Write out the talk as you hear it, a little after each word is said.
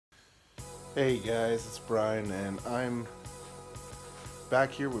Hey guys, it's Brian and I'm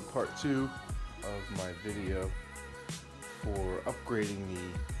back here with part 2 of my video for upgrading the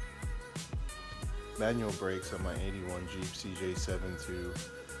manual brakes on my 81 Jeep CJ7 to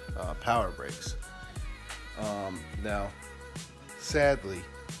power brakes. Now, sadly,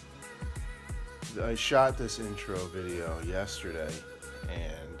 I shot this intro video yesterday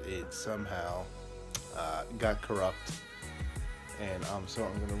and it somehow got corrupt. And so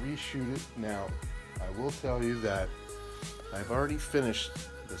I'm going to reshoot it. Now, I will tell you that I've already finished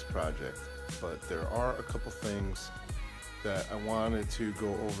this project, but there are a couple things that I wanted to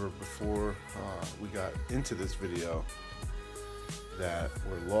go over before we got into this video that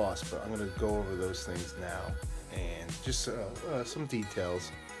were lost, but I'm going to go over those things now and just some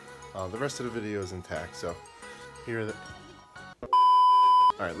details. The rest of the video is intact, so here are the...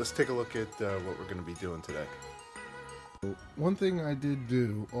 Alright, let's take a look at what we're going to be doing today. One thing I did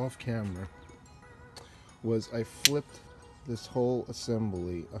do off camera was I flipped this whole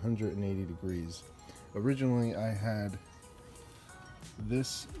assembly 180 degrees. Originally I had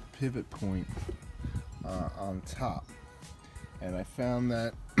this pivot point on top, and I found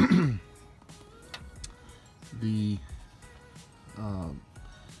that the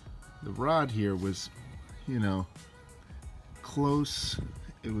rod here was, you know, close.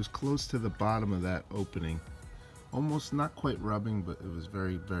 It was close to the bottom of that opening. Almost not quite rubbing, but it was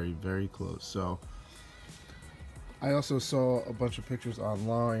very, very, very close. So I also saw a bunch of pictures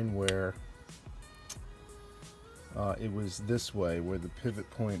online where it was this way, where the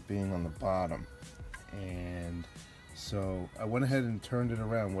pivot point being on the bottom. And so I went ahead and turned it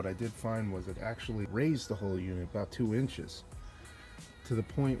around. What I did find was it actually raised the whole unit about 2 inches to the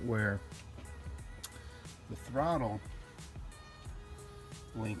point where the throttle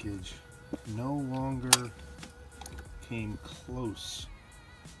linkage no longer came close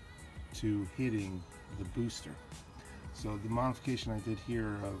to hitting the booster. So the modification I did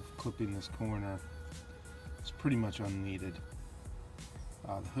here of clipping this corner is pretty much unneeded.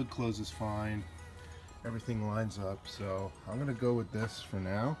 The hood closes fine, everything lines up, so I'm gonna go with this for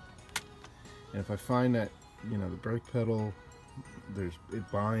now. And if I find that, you know, the brake pedal,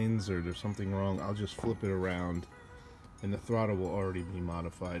 it binds or there's something wrong, I'll just flip it around and the throttle will already be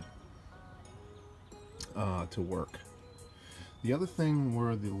modified to work. The other thing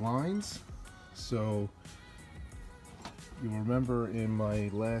were the lines. So you'll remember in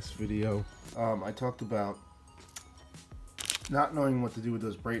my last video I talked about not knowing what to do with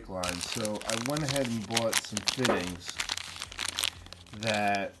those brake lines, so I went ahead and bought some fittings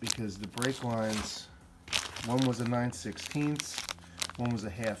that, because the brake lines, one was a 9/16, one was a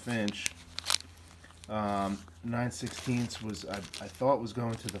 1/2 inch. 9/16 was I thought was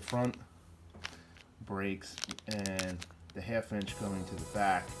going to the front brakes, and the 1/2 inch going to the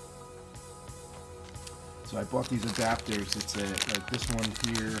back. So I bought these adapters. It's like this one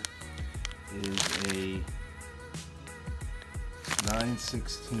here is a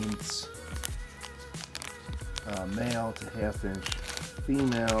 9/16 male to 1/2 inch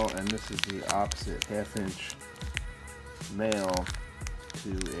female, and this is the opposite, 1/2 inch male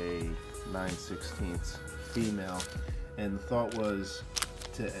to a 9/16 female. And the thought was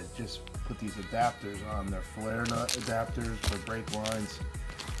to just put these adapters on. They're flare nut adapters for brake lines,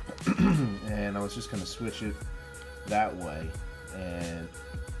 and I was just going to switch it that way and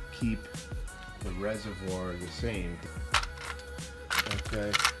keep the reservoir the same.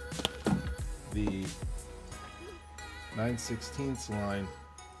 Okay, the 9/16 line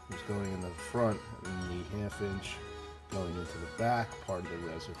was going in the front and the 1/2 inch going into the back part of the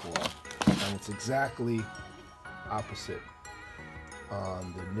reservoir, and it's exactly opposite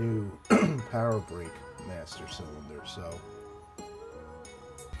on the new power brake master cylinder. So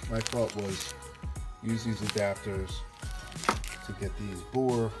my thought was use these adapters to get these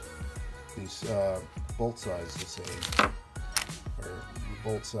bolt sizes the same, or the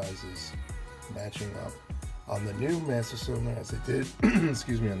bolt sizes matching up on the new master cylinder as they did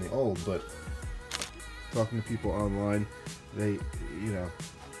excuse me, on the old. But talking to people online, they, you know,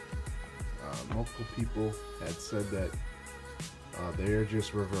 multiple people had said that they're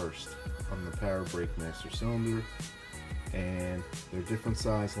just reversed on the power brake master cylinder, and they're different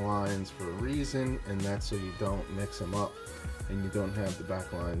size lines for a reason, and that's so you don't mix them up and you don't have the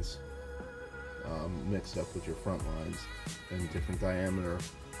back lines mixed up with your front lines, and different diameter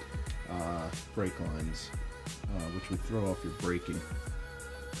brake lines, which would throw off your braking.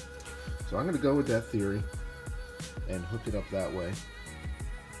 So I'm going to go with that theory and hook it up that way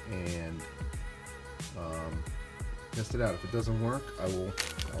and test it out. If it doesn't work, I'll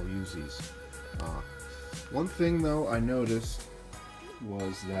use these. One thing though I noticed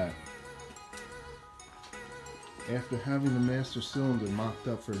was that after having the master cylinder mocked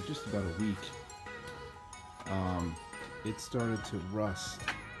up for just about a week, it started to rust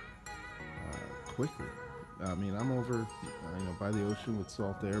quickly. I mean, I'm over, by the ocean with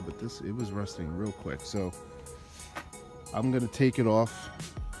salt air, but it was rusting real quick. So I'm gonna take it off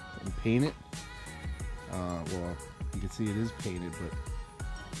and paint it. Well, you can see it is painted,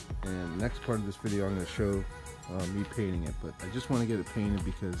 but in the next part of this video, I'm gonna show me painting it. But I just want to get it painted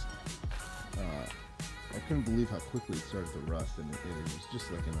because I couldn't believe how quickly it started to rust, and it was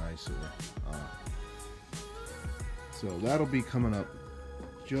just like an eyesore. So that'll be coming up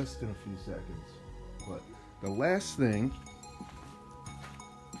just in a few seconds. But the last thing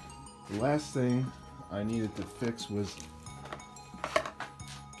I needed to fix was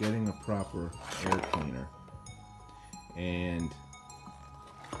getting a proper air cleaner. And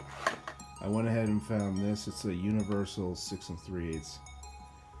I went ahead and found this. It's a universal 6 3/8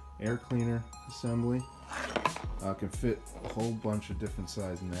 air cleaner assembly. Can fit a whole bunch of different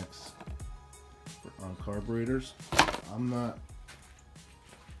size necks on carburetors. I'm not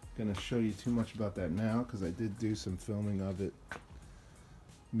gonna show you too much about that now because I did do some filming of it,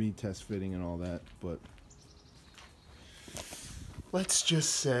 me test fitting and all that, but let's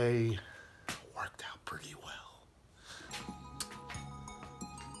just say it worked out pretty well.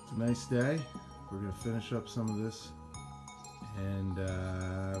 It's a nice day. We're gonna finish up some of this and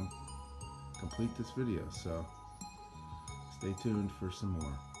complete this video, so stay tuned for some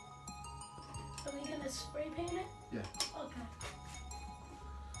more. Are we gonna spray paint it? Yeah. Okay.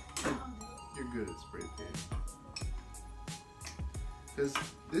 You're good at spray painting. Because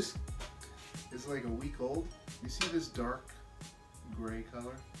this is like a week old. You see this dark gray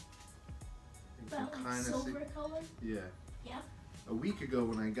color? That like silver color? Yeah. Yep. A week ago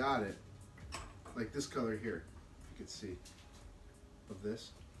when I got it, like this color here, if you could see, of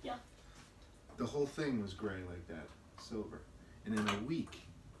this. Yeah. The whole thing was gray like that, silver. And in a week,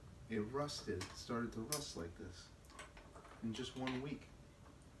 it rusted, started to rust like this. In just 1 week.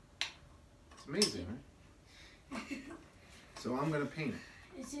 It's amazing, right? So I'm gonna paint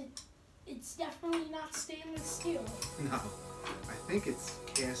it. It's definitely not stainless steel. No, I think it's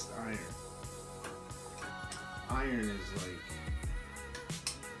cast iron. Iron is like,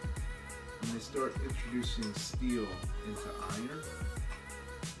 when they start introducing steel into iron,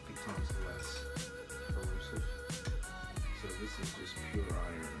 it becomes less corrosive. So this is just pure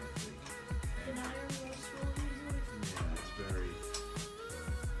iron, I think. And iron rust real easily? Yeah, it's just very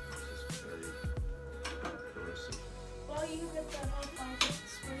corrosive. While you get that off, I'll get the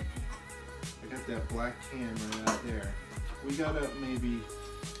spray paint. I got that black can right out there. We gotta maybe,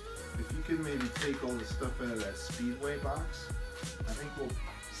 if you could maybe take all the stuff out of that Speedway box, I think we'll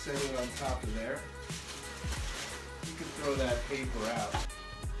set it on top of there. You can throw that paper out.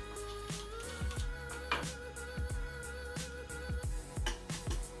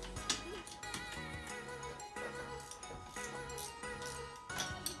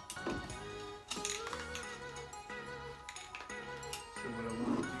 So what I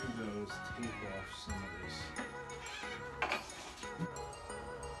want to do though is tape off some of this.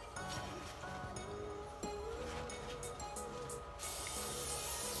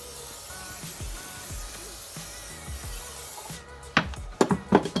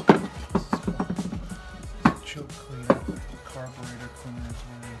 Choke cleaner, carburetor cleaner is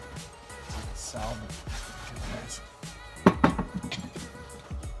really, it's like a solvent. Nice. You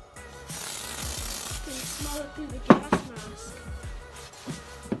can smell it through the gas mask.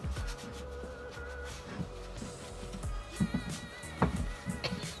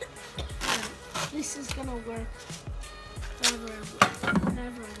 This is gonna work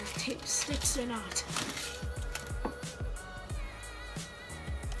whenever the tape sticks or not.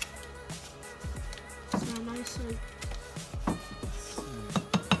 So nicely.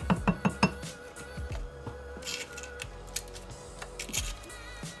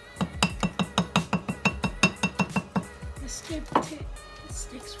 This tape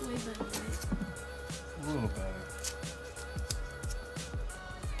sticks way better, right? A little better.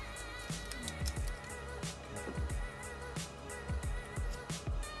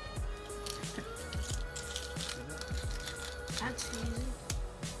 That's easy.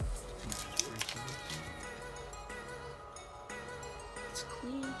 It's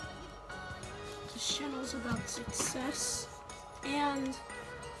clean. This channel's about success and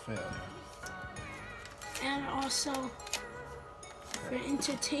Failure. and also for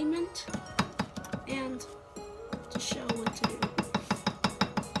entertainment and to show what to do.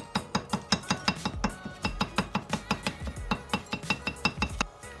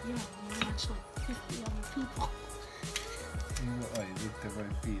 Yeah, we watch like 50 other people. You look like the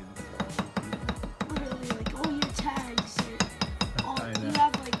right feet. Literally like, oh, you're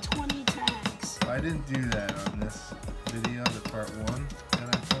didn't do that on this video, the part 1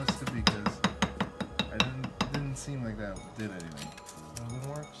 that I posted, because it didn't seem like that did anything. That one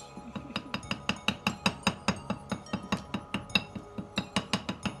works?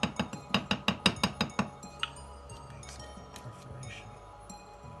 Make some perforation.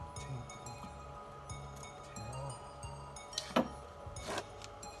 Tape. Tear off.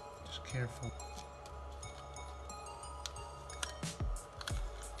 Just careful.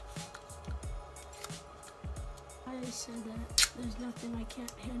 I said that there's nothing I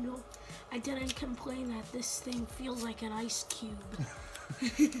can't handle. I didn't complain that this thing feels like an ice cube.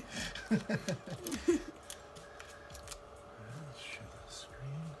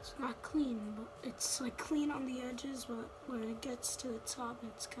 It's not clean, but it's like clean on the edges, but when it gets to the top,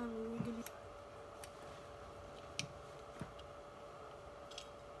 it's kind of wiggly.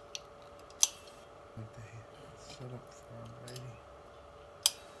 Like the set up for already.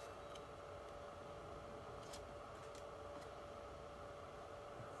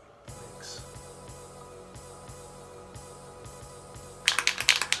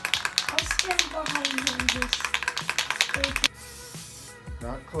 I'll stand behind you and just...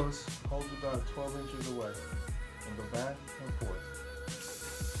 Not close. Hold about 12 inches away. And go back and forth.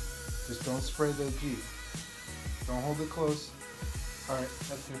 Just don't spray the Jeep. Don't hold it close. Alright,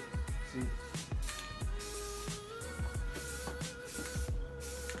 that's good. See?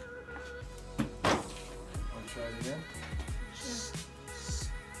 Want to try it again? Sure.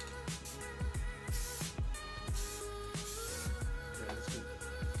 Okay, that's good.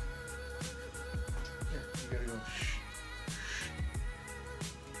 Here, you gotta go shh.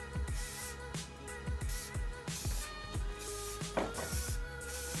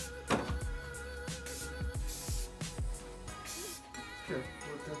 Okay,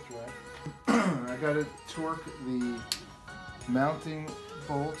 let that dry. I gotta torque the mounting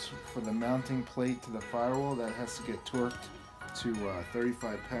bolts for the mounting plate to the firewall. That has to get torqued to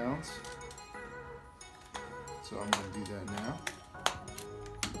 35 pounds. So I'm gonna do that now.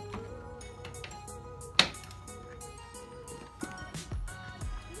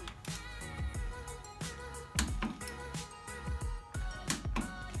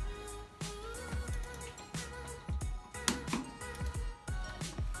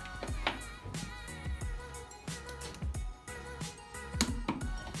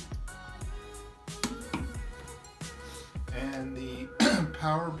 And the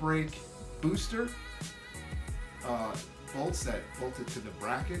power brake booster bolts that bolted to the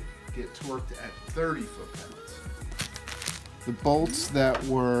bracket get torqued at 30 foot-pounds. The bolts that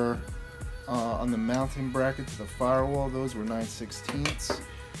were on the mounting bracket to the firewall, those were 9/16.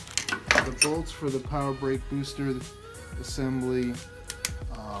 The bolts for the power brake booster assembly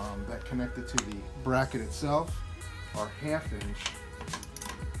that connected to the bracket itself are 1/2 inch.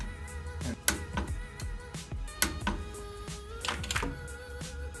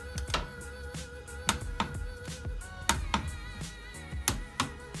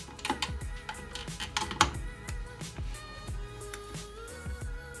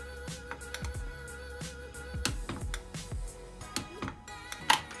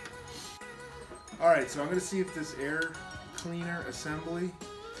 Alright, so I'm going to see if this air cleaner assembly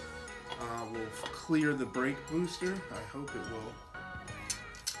will clear the brake booster. I hope it will.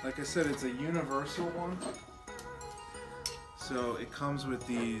 Like I said, it's a universal one. So it comes with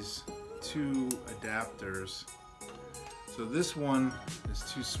these 2 adapters. So this one is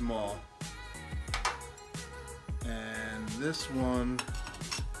too small. And this one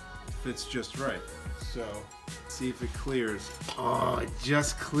fits just right. So, see if it clears. Oh, it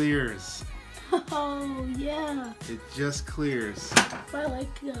just clears. Oh, yeah. It just clears. By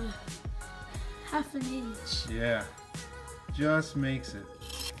like 1/2 inch. Yeah. Just makes it.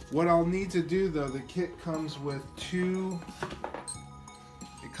 What I'll need to do though, the kit comes with 2.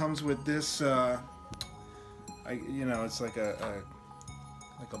 It comes with this you know, it's like a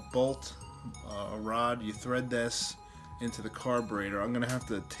bolt, a rod. You thread this into the carburetor. I'm gonna have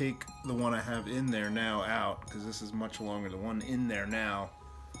to take the one I have in there now out because this is much longer. The one in there now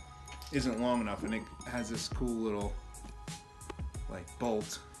isn't long enough, and it has this cool little like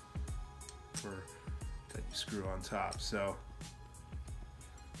bolt that you screw on top, so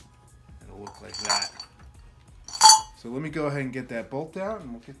it'll look like that. So let me go ahead and get that bolt out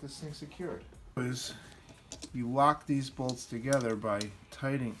and we'll get this thing secured. Is you lock these bolts together by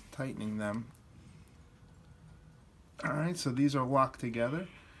tightening them. Alright, so these are locked together,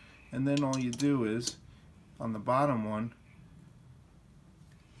 and then all you do is on the bottom one,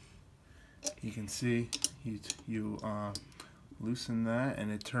 you can see you loosen that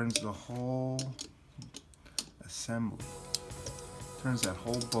and it turns the whole assembly, turns that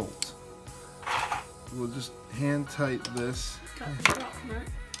whole bolt. we'll just hand tight this. Got the rock nut.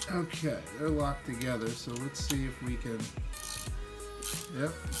 Okay, they're locked together, so let's see if we can.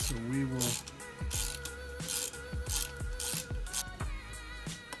 Yep, so we will.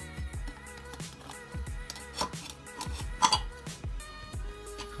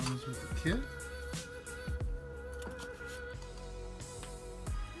 Comes with the kit.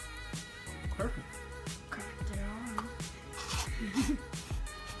 Perfect. Cracked it on.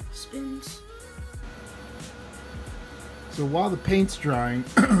 Spins. So while the paint's drying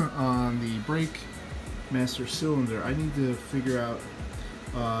on the brake master cylinder, I need to figure out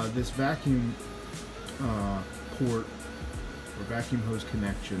this vacuum port or vacuum hose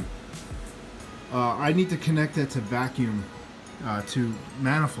connection. I need to connect that to vacuum, to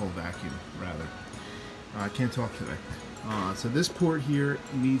manifold vacuum rather. I can't talk today. So this port here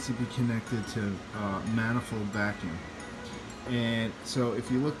needs to be connected to manifold vacuum. And so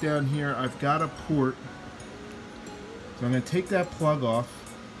if you look down here, I've got a port. So I'm going to take that plug off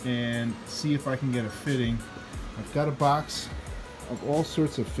and see if I can get a fitting. I've got a box of all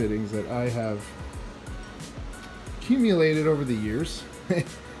sorts of fittings that I have accumulated over the years.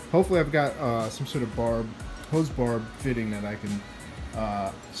 Hopefully I've got some sort of hose barb fitting that I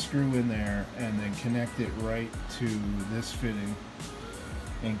can screw in there and then connect it right to this fitting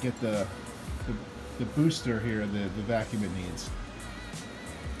and get the booster here, the vacuum it needs.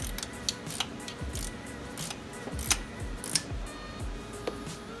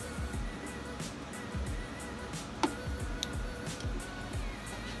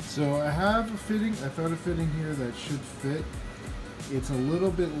 So I have a fitting, I found a fitting here that should fit. It's a little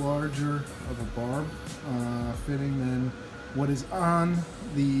bit larger of a barb fitting than what is on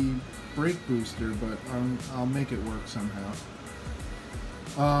the brake booster, but I'll make it work somehow.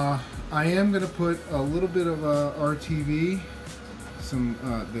 I am going to put a little bit of RTV, some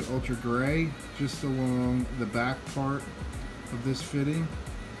the ultra gray, just along the back part of this fitting,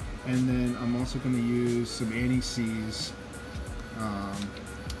 and then I'm also going to use some anti-seize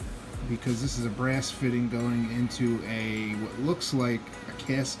because this is a brass fitting going into what looks like a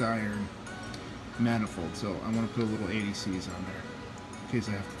cast iron manifold, so I want to put a little anti-seize on there in case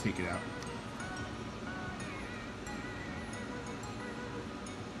I have to take it out.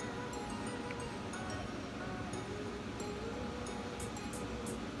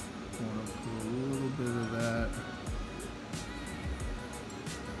 I want to put a little bit of that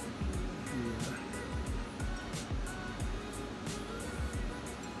here.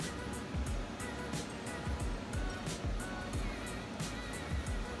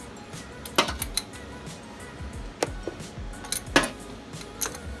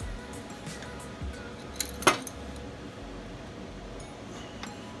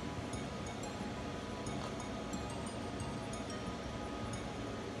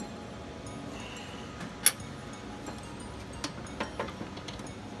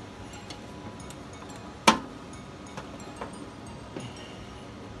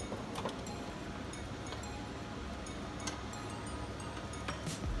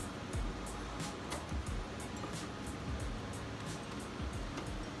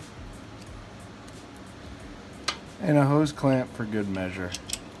 And a hose clamp for good measure,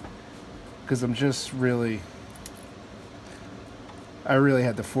 because I'm just I really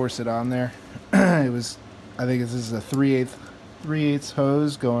had to force it on there. I think this is a 3/8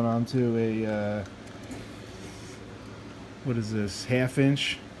 hose going onto a what is this, 1/2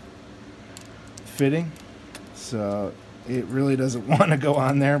 inch fitting, so it really doesn't want to go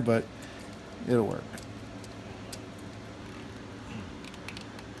on there, but it'll work.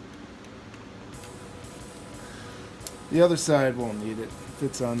 The other side won't need it.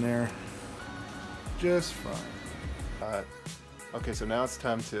 Fits on there just fine. Okay, so now it's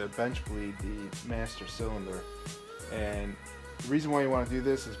time to bench bleed the master cylinder. And the reason why you want to do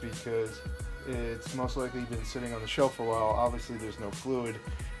this is because it's most likely been sitting on the shelf for a while. Obviously there's no fluid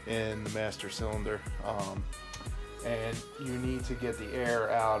in the master cylinder. And you need to get the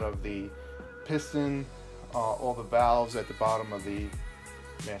air out of the piston, all the valves at the bottom of the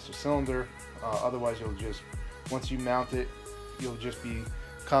master cylinder. Otherwise you'll just, once you mount it, you'll just be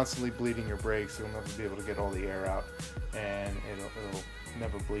constantly bleeding your brakes. You'll never be able to get all the air out, and it'll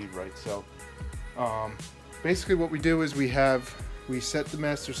never bleed right. So basically what we do is we set the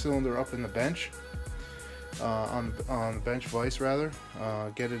master cylinder up in the bench, on the bench vise rather,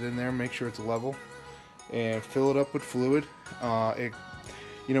 get it in there, make sure it's level, and fill it up with fluid. You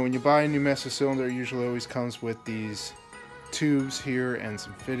know, when you buy a new master cylinder, it usually always comes with these tubes here and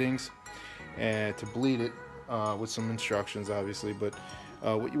some fittings, and to bleed it, with some instructions obviously, but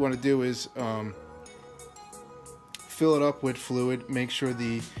what you want to do is fill it up with fluid, make sure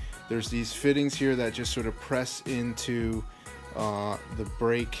the there's these fittings here that just sort of press into the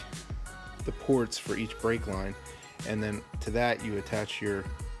brake, the ports for each brake line, and then to that you attach your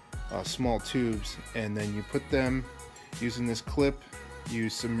small tubes, and then you put them using this clip. You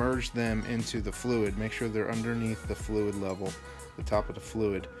submerge them into the fluid. Make sure they're underneath the fluid level, the top of the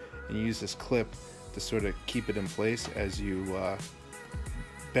fluid, and you use this clip to sort of keep it in place as you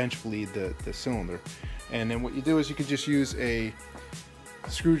bench bleed the cylinder. And then what you do is you can just use a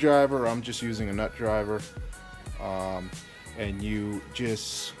screwdriver. I'm just using a nut driver, and you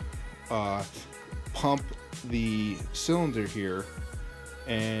just pump the cylinder here,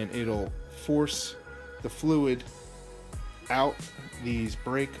 and it'll force the fluid out these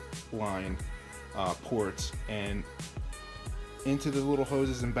brake line ports and into the little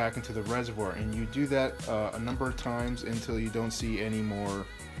hoses and back into the reservoir. And you do that a number of times until you don't see any more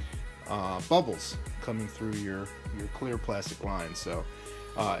bubbles coming through your clear plastic line. So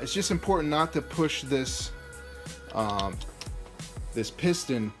it's just important not to push this this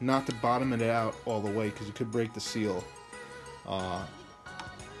piston, not to bottom it out all the way, because you could break the seal on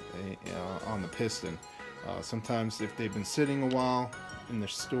the piston. Sometimes if they've been sitting a while in the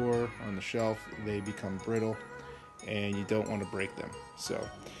store on the shelf, they become brittle, and you don't want to break them. So,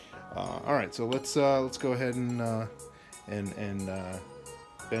 all right, so let's go ahead and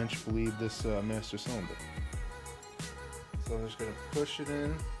bench bleed this master cylinder. So I'm just going to push it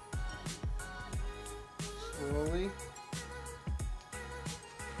in slowly.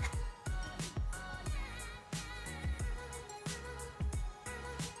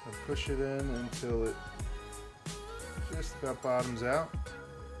 And push it in until it just about bottoms out.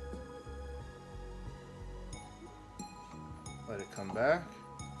 Let it come back.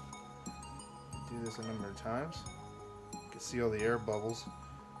 Do this a number of times. You can see all the air bubbles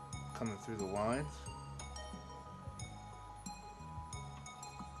coming through the lines.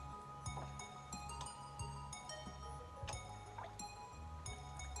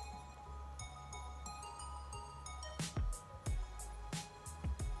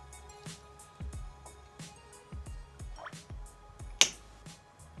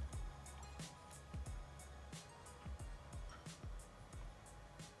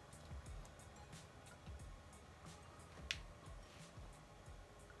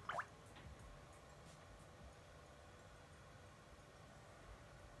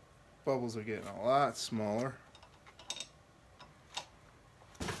 Bubbles are getting a lot smaller.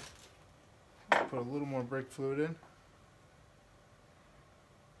 Put a little more brake fluid in.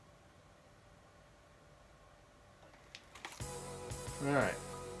 Alright.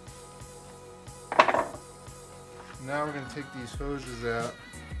 Now we're going to take these hoses out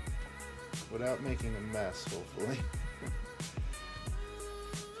without making a mess, hopefully.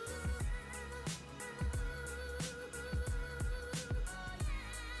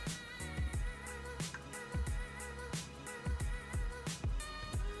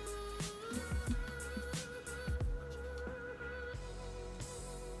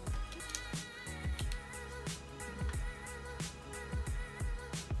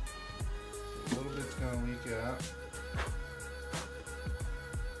 A little bit's going to leak out.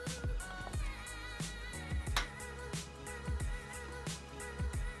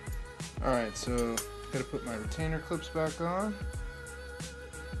 Alright, so got to put my retainer clips back on.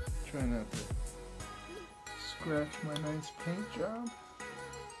 Try not to scratch my nice paint job.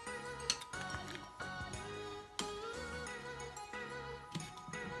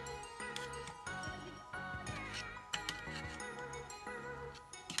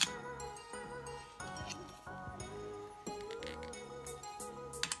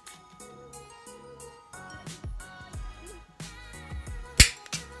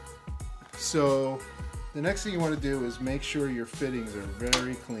 So the next thing you want to do is make sure your fittings are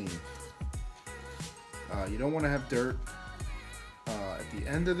very clean. You don't want to have dirt at the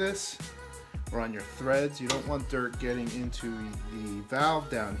end of this or on your threads. You don't want dirt getting into the valve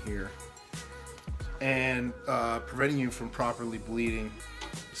down here and preventing you from properly bleeding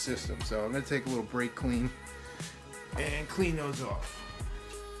the system. So I'm going to take a little brake clean and clean those off.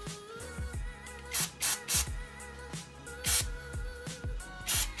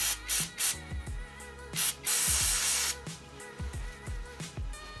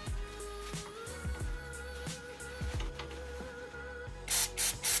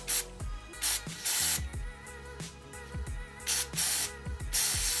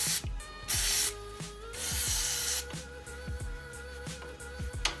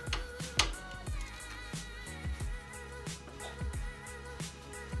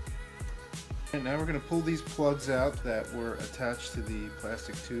 And now we're going to pull these plugs out that were attached to the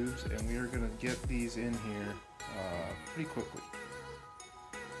plastic tubes, and we are going to get these in here pretty quickly.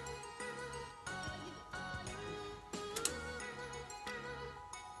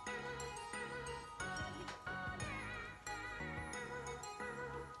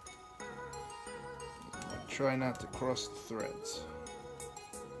 try not to cross the threads.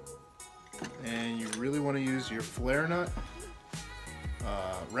 And you really want to use your flare nut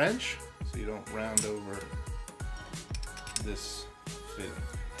wrench so you don't round over this fit.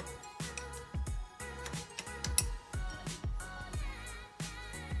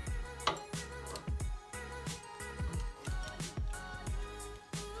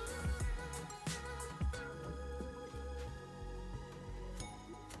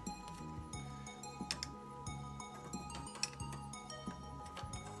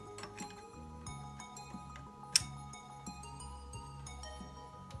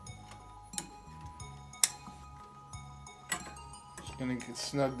 Going to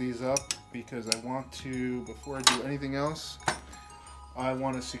snug these up because I want to, before I do anything else, I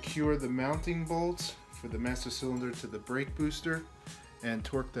want to secure the mounting bolts for the master cylinder to the brake booster and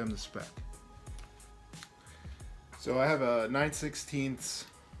torque them to spec. So I have a 9/16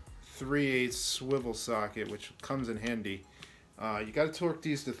 3/8 swivel socket, which comes in handy. You got to torque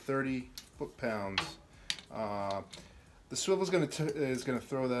these to 30 foot-pounds. The swivel is going to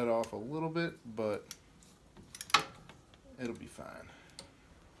throw that off a little bit, but it'll be fine.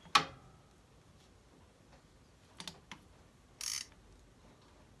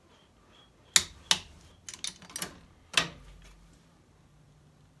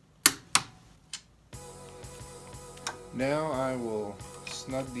 Now I will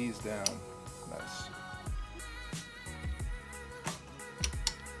snug these down. Nice.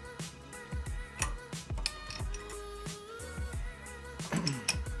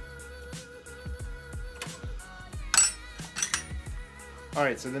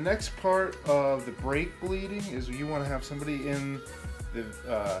 Alright, so the next part of the brake bleeding is you want to have somebody in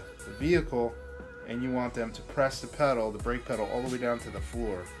the vehicle and you want them to press the pedal, the brake pedal, all the way down to the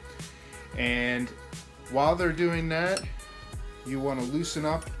floor. And while they're doing that, you want to loosen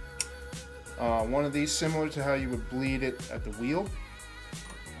up one of these, similar to how you would bleed it at the wheel.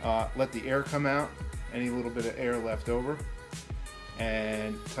 Let the air come out, any little bit of air left over,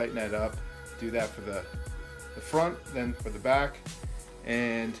 and tighten that up. Do that for the front, then for the back,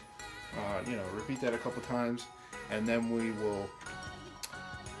 and you know, repeat that a couple times, and then we will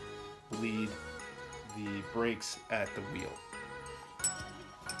bleed the brakes at the wheel.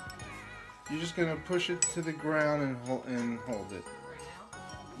 You're just gonna push it to the ground and hold it.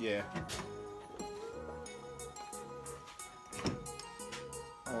 Yeah.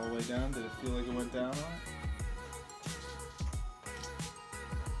 All the way down. Did it feel like it went down on it?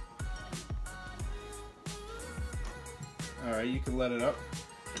 Alright, you can let it up.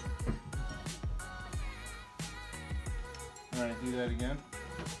 Alright, do that again.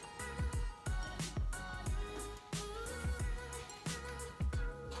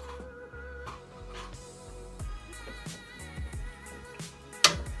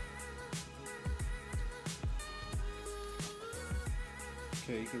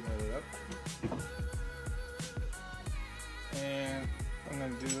 Okay, you can let it up. And I'm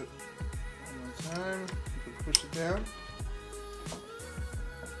going to do it one more time. You can push it down.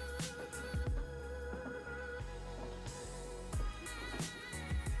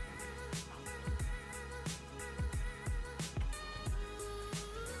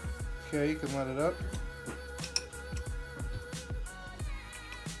 Okay, you can let it up.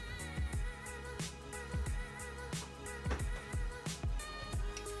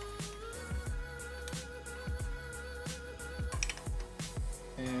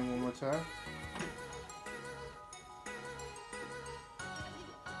 And one more time.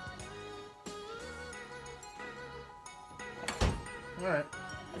 All right.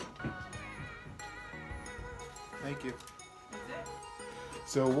 Thank you.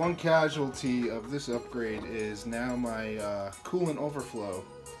 So one casualty of this upgrade is now my coolant overflow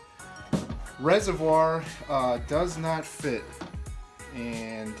reservoir does not fit,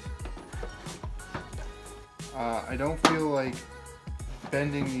 and I don't feel like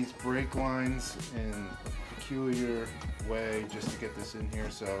bending these brake lines in a peculiar way just to get this in here,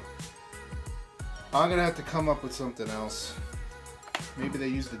 so I'm gonna have to come up with something else. Maybe they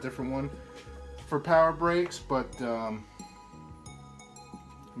used a different one for power brakes, but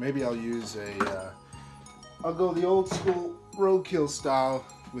maybe I'll use I'll go the old school roadkill style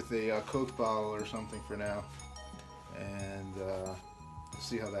with a Coke bottle or something for now, and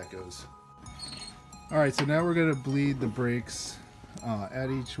see how that goes. Alright, so now we're gonna bleed the brakes at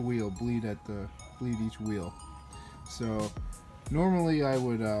each wheel, bleed each wheel. So normally I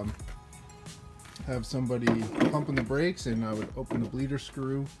would have somebody pumping the brakes, and I would open the bleeder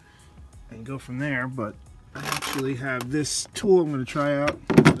screw and go from there, but I actually have this tool I'm going to try out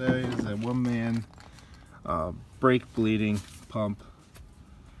today. Is a one-man brake bleeding pump,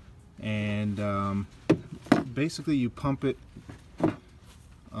 and basically you pump it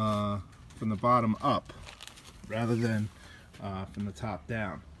from the bottom up rather than from the top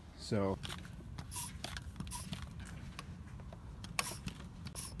down. So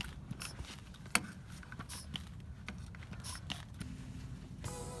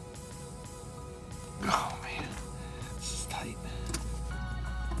oh man, this is tight.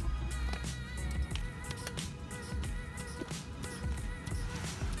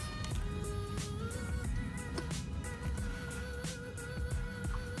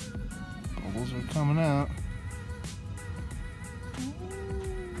 Bubbles are coming out. Ooh,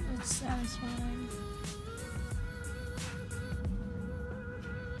 it's satisfying.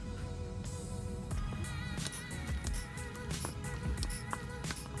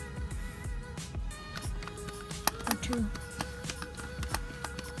 Or two.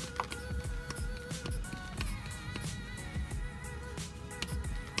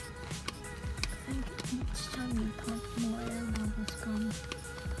 I think each time you pump, more air bubbles come.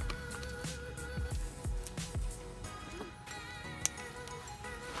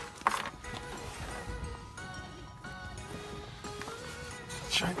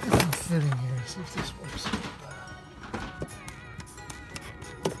 Try a different fitting here, see if this works a little better.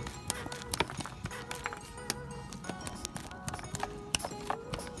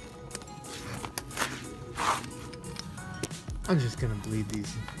 I'm just gonna bleed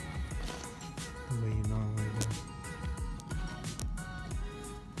these the way you normally do.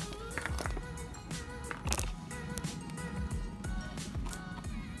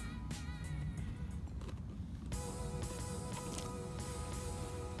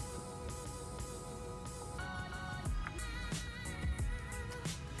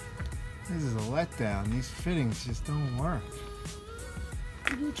 This is a letdown. These fittings just don't work.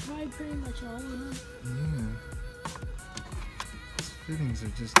 You tried pretty much all of them. Yeah. These fittings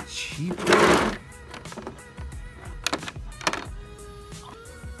are just cheap. They're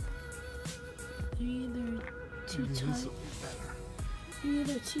either too Maybe tight. this'll be better. They're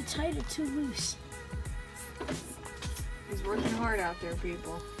either too tight or too loose. He's working hard out there,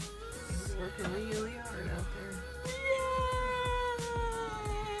 people. He's working really hard out there. Yay!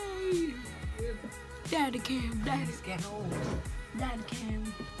 Daddy cam, daddy, He's getting old. daddy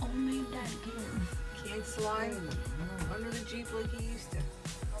cam, old name daddy cam. Can't slide under the Jeep like he used to.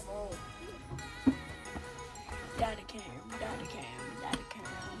 I'm old. Daddy cam, daddy cam, daddy cam.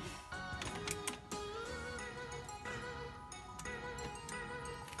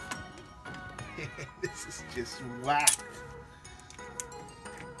 This is just whacked.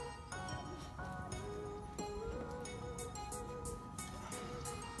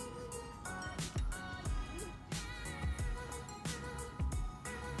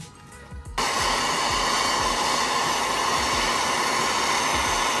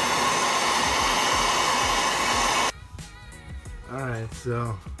 Alright,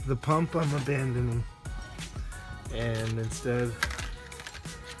 so the pump I'm abandoning, and instead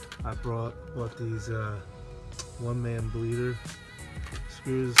I bought these one-man bleeder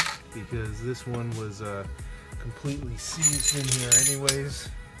screws because this one was completely seized in here anyways,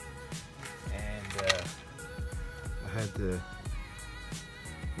 and I had to,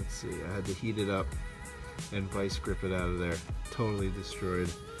 let's see, I had to heat it up and vice grip it out of there. Totally destroyed.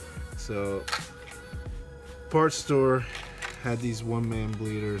 So parts store had these one-man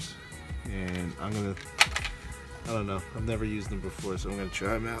bleeders, and I don't know, I've never used them before, so I'm gonna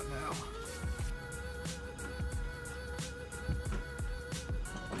try them out now.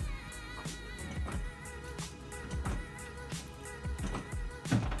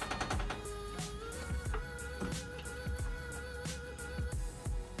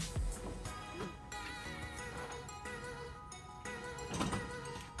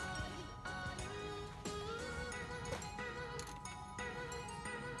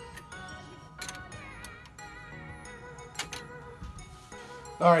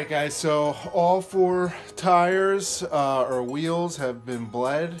 Alright guys, so all 4 tires or wheels have been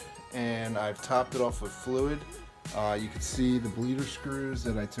bled, and I've topped it off with fluid. You can see the bleeder screws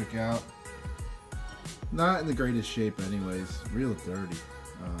that I took out. Not in the greatest shape anyways, real dirty.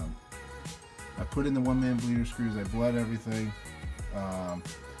 I put in the one-man bleeder screws, I bled everything. I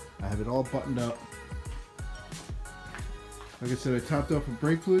have it all buttoned up. Like I said, I topped off with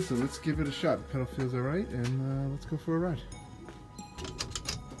brake fluid, so let's give it a shot. The pedal feels alright, and let's go for a ride.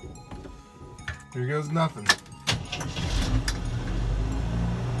 Here goes nothing.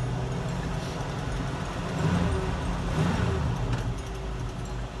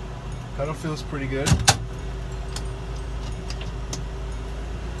 Pedal feels pretty good.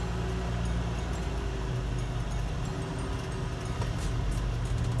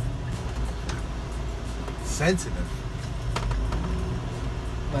 sensitive.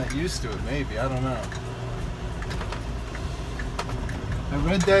 Not used to it, maybe. I don't know. I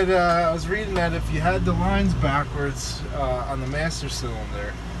read that, I was reading that if you had the lines backwards on the master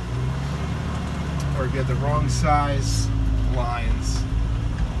cylinder, or if you had the wrong size lines,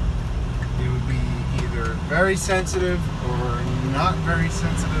 it would be either very sensitive or not very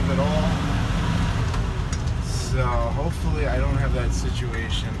sensitive at all. So hopefully I don't have that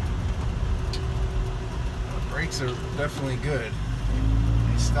situation. The brakes are definitely good.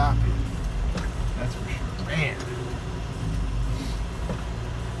 They stop you. That's for sure. Man.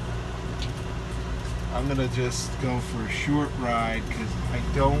 I'm gonna just go for a short ride because I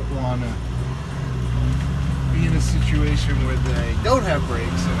don't want to be in a situation where they don't have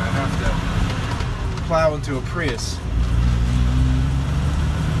brakes and I have to plow into a Prius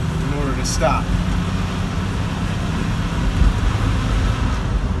in order to stop.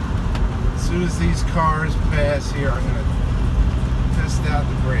 As soon as these cars pass here, I'm gonna test out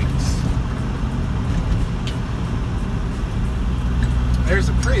the brakes. There's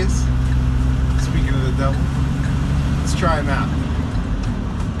a Prius. Speaking of the devil, let's try him out.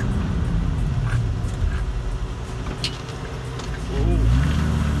 Ooh.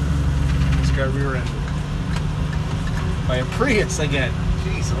 Just got rear-ended by a Prius again.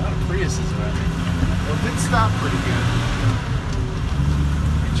 Jeez, a lot of Priuses around here. Well, it did stop pretty good.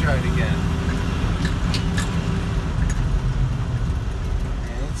 Let me try it again.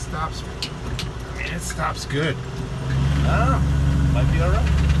 And it stops. Man, it stops good. I don't know. Might be alright.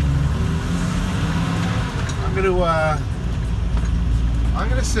 I'm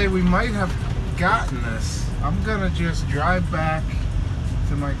gonna say we might have gotten this. I'm gonna just drive back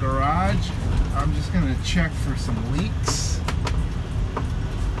to my garage. I'm just gonna check for some leaks,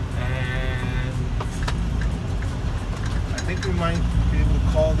 and I think we might be able to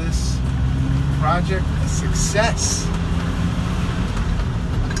call this project a success.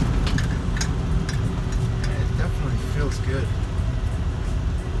 It definitely feels good.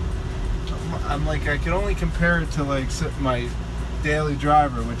 I'm like, I can only compare it to like my daily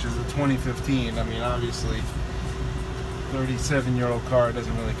driver, which is a 2015. I mean, obviously 37-year-old car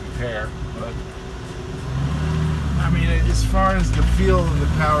doesn't really compare, but I mean, as far as the feel of the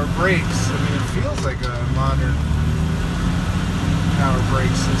power brakes, I mean, it feels like a modern power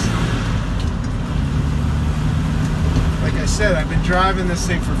brake system. Like I said, I've been driving this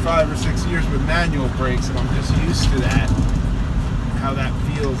thing for 5 or 6 years with manual brakes, and I'm just used to that, how that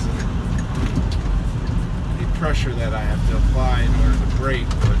feels, and the pressure that I have to apply in order to brake.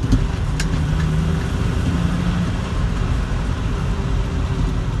 But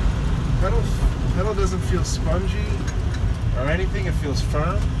pedal doesn't feel spongy or anything. It feels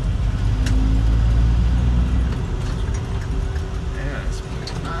firm. Yeah,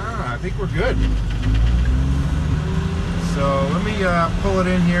 I think we're good. So let me pull it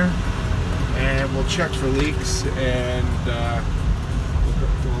in here, and we'll check for leaks, and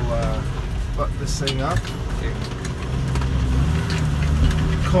we'll button this thing up and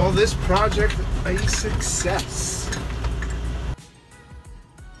call this project a success.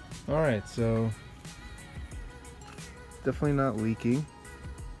 Alright, so definitely not leaking.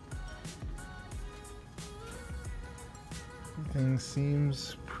 Everything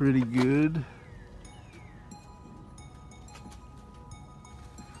seems pretty good.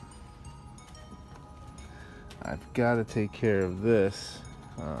 I've got to take care of this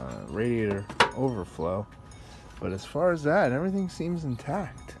radiator overflow, but as far as that, everything seems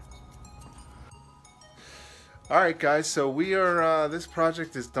intact. Alright guys, so we are, this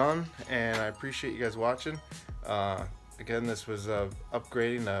project is done, and I appreciate you guys watching. Again, this was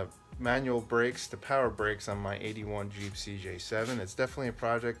upgrading manual brakes to power brakes on my 81 Jeep CJ7. It's definitely a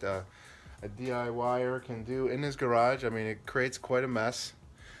project a DIYer can do in his garage. I mean, it creates quite a mess,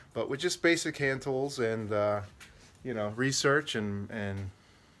 but with just basic hand tools and you know, research and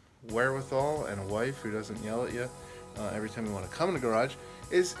wherewithal, and a wife who doesn't yell at you every time you want to come in the garage,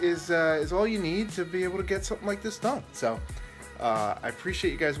 is all you need to be able to get something like this done. So I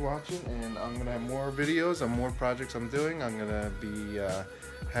appreciate you guys watching, and I'm gonna have more videos on more projects I'm doing. I'm gonna be I'm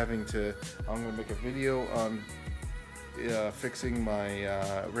gonna make a video on fixing my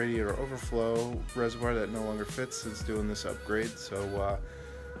radiator overflow reservoir that no longer fits since doing this upgrade. So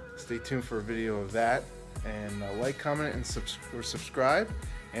stay tuned for a video of that, and like, comment, and subscribe.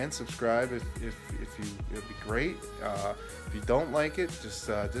 And subscribe if you, it'd be great. If you don't like it, just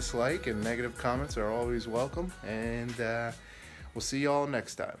dislike, and negative comments are always welcome. And we'll see you all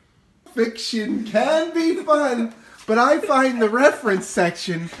next time. Fiction can be fun, but I find the reference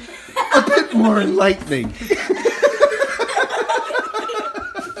section a bit more enlightening.